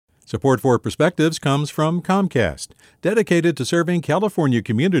Support for Perspectives comes from Comcast, dedicated to serving California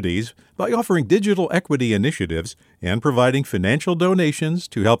communities by offering digital equity initiatives and providing financial donations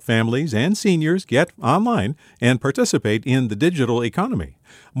to help families and seniors get online and participate in the digital economy.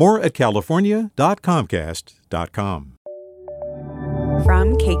 More at california.comcast.com.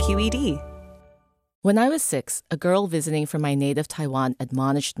 From KQED. When I was 6, a girl visiting from my native Taiwan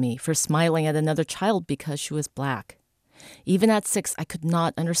admonished me for smiling at another child because she was black. Even at 6, I could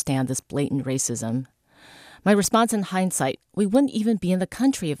not understand this blatant racism. My response in hindsight, we wouldn't even be in the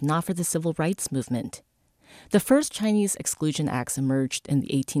country if not for the civil rights movement. The first Chinese exclusion acts emerged in the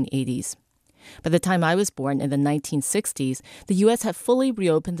 1880s. By the time I was born in the 1960s, the U.S. had fully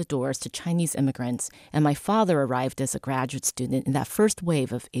reopened the doors to Chinese immigrants, and my father arrived as a graduate student in that first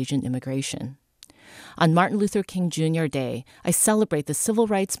wave of Asian immigration. On Martin Luther King Jr. Day, I celebrate the civil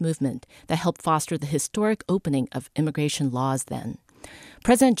rights movement that helped foster the historic opening of immigration laws then.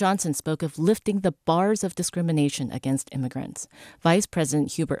 President Johnson spoke of lifting the bars of discrimination against immigrants. Vice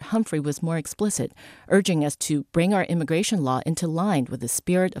President Hubert Humphrey was more explicit, urging us to bring our immigration law into line with the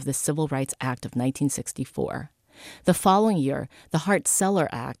spirit of the Civil Rights Act of 1964. The following year, the Hart-Celler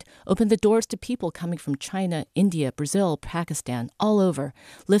Act opened the doors to people coming from China, India, Brazil, Pakistan, all over,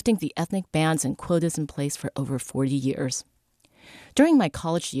 lifting the ethnic bans and quotas in place for over 40 years. During my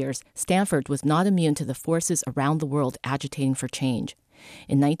college years, Stanford was not immune to the forces around the world agitating for change.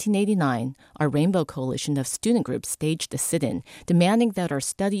 In 1989, our Rainbow Coalition of student groups staged a sit-in, demanding that our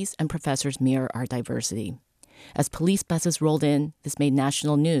studies and professors mirror our diversity. As police buses rolled in, this made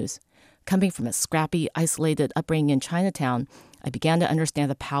national news. Coming from a scrappy, isolated upbringing in Chinatown, I began to understand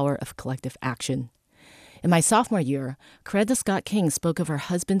the power of collective action. In my sophomore year, Coretta Scott King spoke of her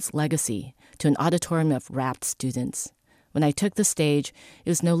husband's legacy to an auditorium of rapt students. When I took the stage, it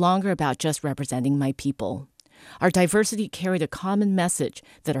was no longer about just representing my people. Our diversity carried a common message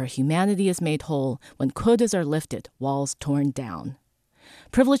that our humanity is made whole when quotas are lifted, walls torn down.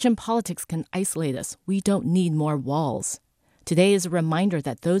 Privilege in politics can isolate us. We don't need more walls. Today is a reminder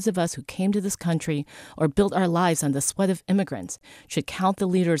that those of us who came to this country or built our lives on the sweat of immigrants should count the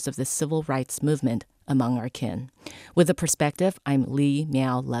leaders of the civil rights movement among our kin. With a perspective, I'm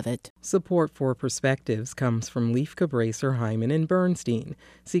Miao Lovett. Support for Perspectives comes from Leif Cabraser, Hyman, and Bernstein,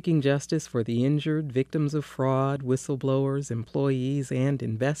 seeking justice for the injured, victims of fraud, whistleblowers, employees, and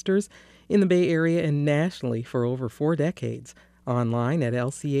investors in the Bay Area and nationally for over 4 decades. Online at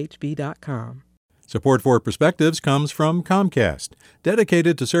lchb.com. Support for Perspectives comes from Comcast,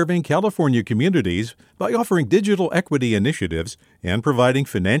 dedicated to serving California communities by offering digital equity initiatives and providing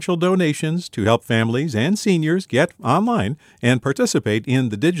financial donations to help families and seniors get online and participate in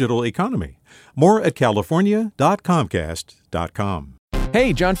the digital economy. More at california.comcast.com.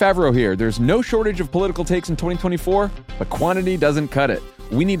 Hey, John Favreau here. There's no shortage of political takes in 2024, but quantity doesn't cut it.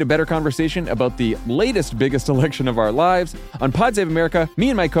 We need a better conversation about the latest, biggest election of our lives. On Pod Save America, me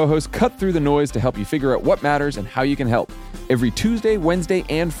and my co-hosts cut through the noise to help you figure out what matters and how you can help. Every Tuesday, Wednesday,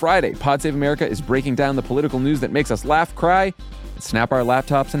 and Friday, Pod Save America is breaking down the political news that makes us laugh, cry, and snap our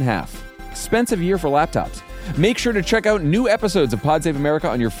laptops in half. Expensive year for laptops. Make sure to check out new episodes of Pod Save America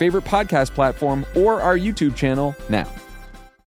on your favorite podcast platform or our YouTube channel now.